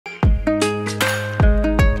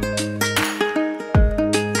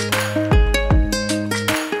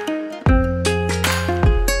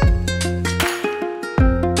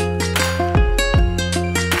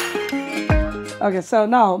Okay, so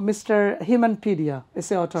now Mr. Humanpedia, it's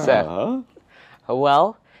your turn. So,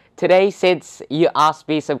 well, today since you asked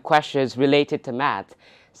me some questions related to math,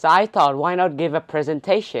 so I thought why not give a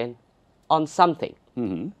presentation on something,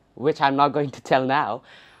 which I'm not going to tell now.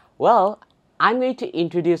 Well, I'm going to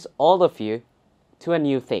introduce all of you to a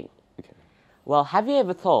new thing. Okay. Well, have you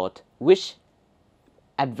ever thought which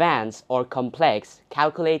advanced or complex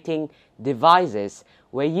calculating devices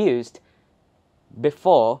were used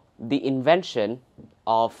before the invention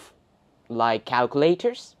of like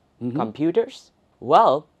calculators, computers?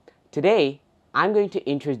 Well, today I'm going to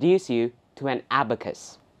introduce you to an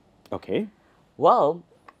abacus. Okay. Well,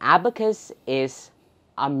 abacus is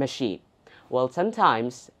a machine. Well,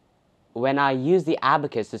 sometimes when I use the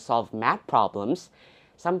abacus to solve math problems,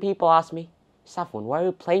 some people ask me, Safwan, why are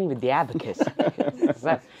you playing with the abacus?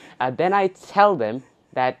 So, then I tell them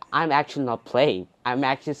that I'm actually not playing. I'm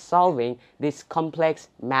actually solving these complex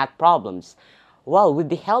math problems. Well, with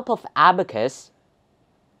the help of abacus,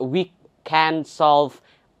 we can solve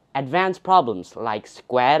advanced problems like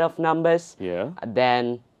square of numbers, Yeah.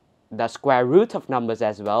 then the square root of numbers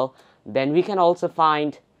as well. Then we can also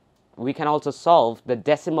solve the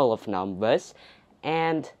decimal of numbers,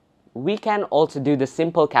 and we can also do the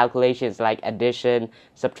simple calculations like addition,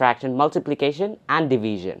 subtraction, multiplication, and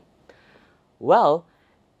division. Well,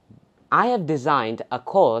 I have designed a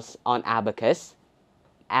course on abacus,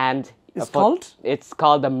 and it's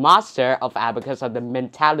called the Master of Abacus or the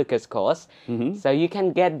Mentalicus course. So you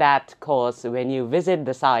can get that course when you visit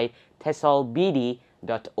the site tesolbd.org.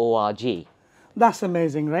 That's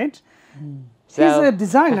amazing, right? He's a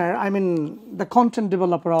designer, I mean, the content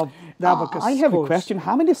developer of the Abacus I have course. a question.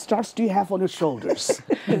 How many stars do you have on your shoulders?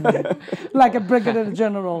 Like a brigadier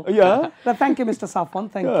general. Yeah. But thank you, Mr. Safwan.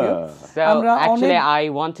 Thank you. So actually, I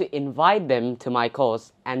want to invite them to my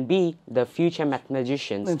course and be the future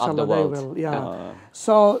mathematicians of the world. They will, yeah.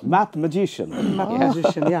 So Math magician.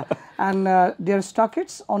 mathematician, yeah. And dear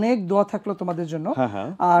Tesolkids, অনেক দোয়া থাকলো তোমাদের জন্য।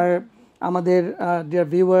 আর আমাদের dear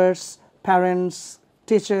viewers, parents,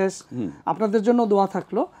 teachers, আপনাদের জন্য দোয়া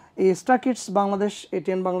থাকলো এই Tesolkids বাংলাদেশ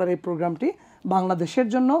ATN বাংলার এই প্রোগ্রামটি বাংলাদেশের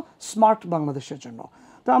জন্য, স্মার্ট বাংলাদেশের জন্য।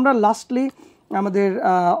 তো আমরা লাস্টলি আমাদের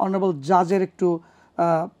অনারেবল জাজের একটু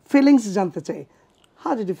ফিলিংস জানতে চাই।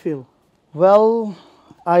 How did you feel? Well,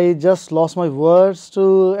 I just lost my words to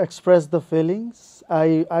express the feelings.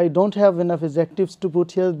 I don't have enough adjectives to put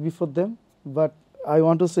here before them, but I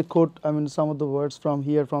want to say some of the words from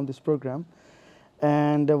this program.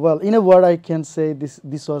 And well, in a word, I can say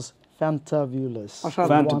this was fantabulous.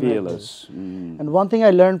 Fantabulous. And one thing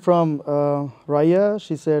I learned from Raya,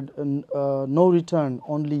 she said, "No return,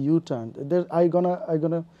 only U-turn."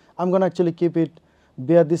 I'm gonna actually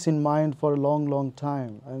bear this in mind for a long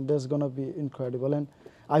time, and that's gonna be incredible. And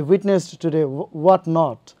I witnessed today what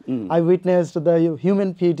not. I witnessed the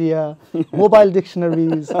Humanpedia, mobile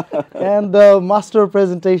dictionaries, and the master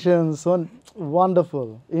presentations. Wonderful,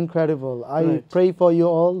 incredible. I pray for you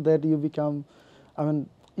all that you become,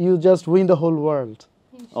 you just win the whole world.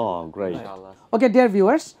 Oh, great. Okay, dear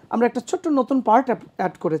viewers, আমরা একটা ছোট্ট নতুন part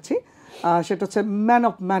add করেছি, সেটা হচ্ছে man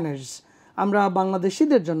of manners. আমরা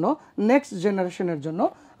বাংলাদেশিদের জন্য, নেক্সট জেনারেশনের জন্য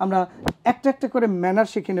আমরা একটা করে ম্যানার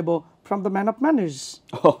শিখে নেব from the man of manners.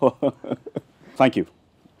 Thank you.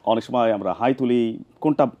 অনেক সময় আমরা হাই তুলি,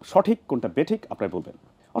 কোনটা সঠিক কোনটা বেঠিক আপনারা বলবেন।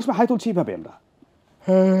 অনেক সময় হাই তুলছি এইভাবে আমরা,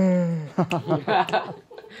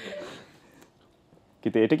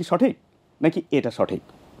 কিন্তু এটা কি সঠিক নাকি এটা সঠিক?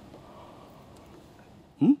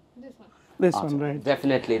 This one, right?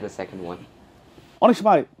 Definitely the second one. অনেক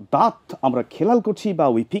সময় দাঁত আমরা খেলাল করছি বা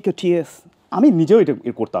উই পিক এ টিএস। আমি নিজেও এটা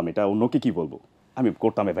করতাম, এটা অন্যকে কি বলবো, আমি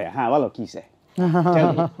করতাম। ভাই হ্যাঁ বলো কি সে,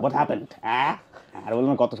 হোয়াট হ্যাপেন্ড, আর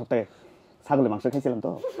বললাম গত সপ্তাহে ছাগলের মাংস খাইছিলাম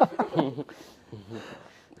তো।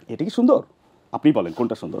 এটা কি সুন্দর? আপনি বলেন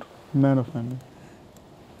কোনটা সুন্দর? Man of man.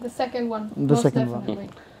 The second one. The second one.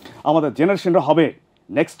 আমাদের জেনারেশনরা হবে,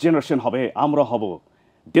 নেক্সট জেনারেশন হবে, আমরা হব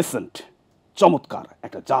ডিসেন্ট, চমৎকার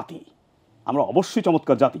একটা জাতি। আমরা অবশ্যই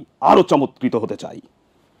চমৎকার জাতি, আরো চমৎকৃত হতে চাই।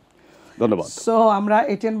 ধন্যবাদ। সো আমরা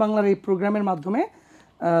ATN বাংলার এই প্রোগ্রামের মাধ্যমে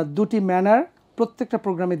দুটি ম্যানার প্রত্যেকটা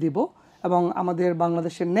প্রোগ্রামে দিব, এবং আমাদের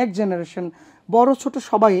বাংলাদেশের নেক্সট জেনারেশন, বড় ছোট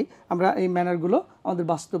সবাই আমরা এই ম্যানারগুলো আমাদের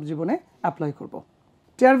বাস্তব জীবনে অ্যাপ্লাই করব।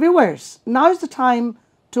 Dear viewers, now is the time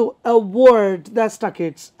to award the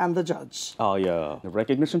Tesolkids and the judge. Oh yeah, the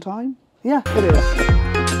recognition time? Yeah, it is.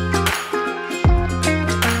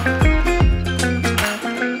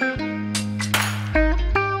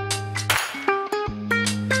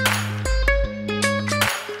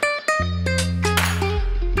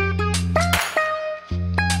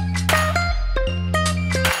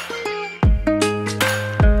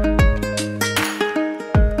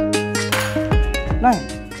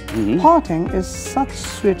 Parting is such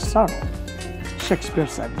sweet sorrow, Shakespeare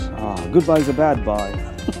said. Goodbye is a bad bye.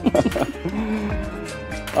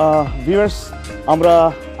 Viewers, আমরা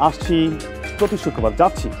আসছি প্রতি শুক্রবার,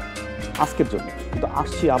 যাচ্ছি আজকের জন্য, কিন্তু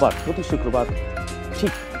আসছি আবার প্রতি শুক্রবার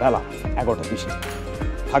ঠিক বেলা 11:20।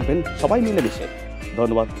 থাকবেন সবাই মিলেমিশে।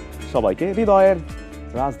 ধন্যবাদ সবাইকে হৃদয়ের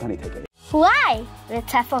রাজধানী থেকে। Why with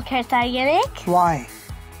Tesolkids are unique? Why?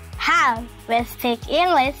 How we speak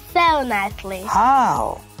English so nicely. How?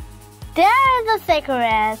 There is a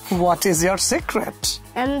secret, What is your secret?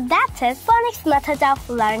 and that is Phonics method of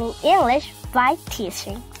learning English by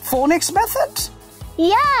teaching. Phonics method?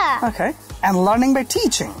 Yeah. Okay. And learning by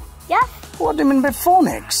teaching. Yes. What do you mean by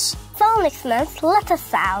phonics? Phonics means letter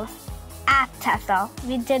sounds. At Tesol,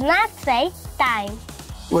 we do not say time.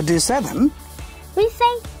 What do you say then? We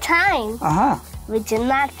say time. We do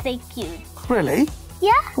not say cute. Really?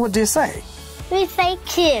 Yeah. What do you say? We say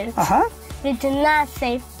cute. We do not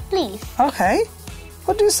say please. Okay.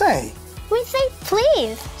 What do you say? We say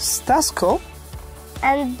please. That's cool.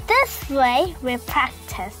 And this way we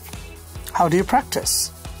practice. How do you practice?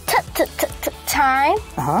 Time.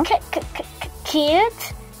 Cute.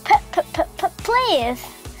 Please.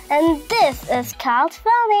 And this is called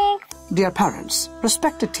phonics. Dear parents,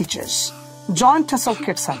 respected teachers, join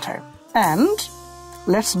Tesolkids Center and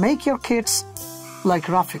let's make your kids like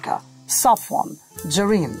Rafika, Safwan,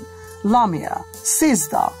 Jareen, Lamia,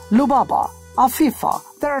 Sizda, Lubaba, Afifa.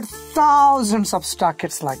 There are thousands of star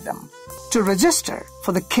kids like them. To register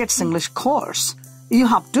for the Kids English course, you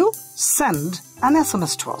have to send an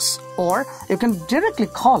SMS to us, or you can directly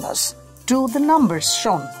call us to the numbers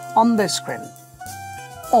shown on the screen.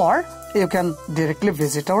 Or you can directly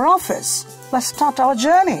visit our office. Let's start our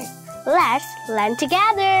journey. Let's learn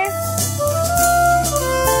together.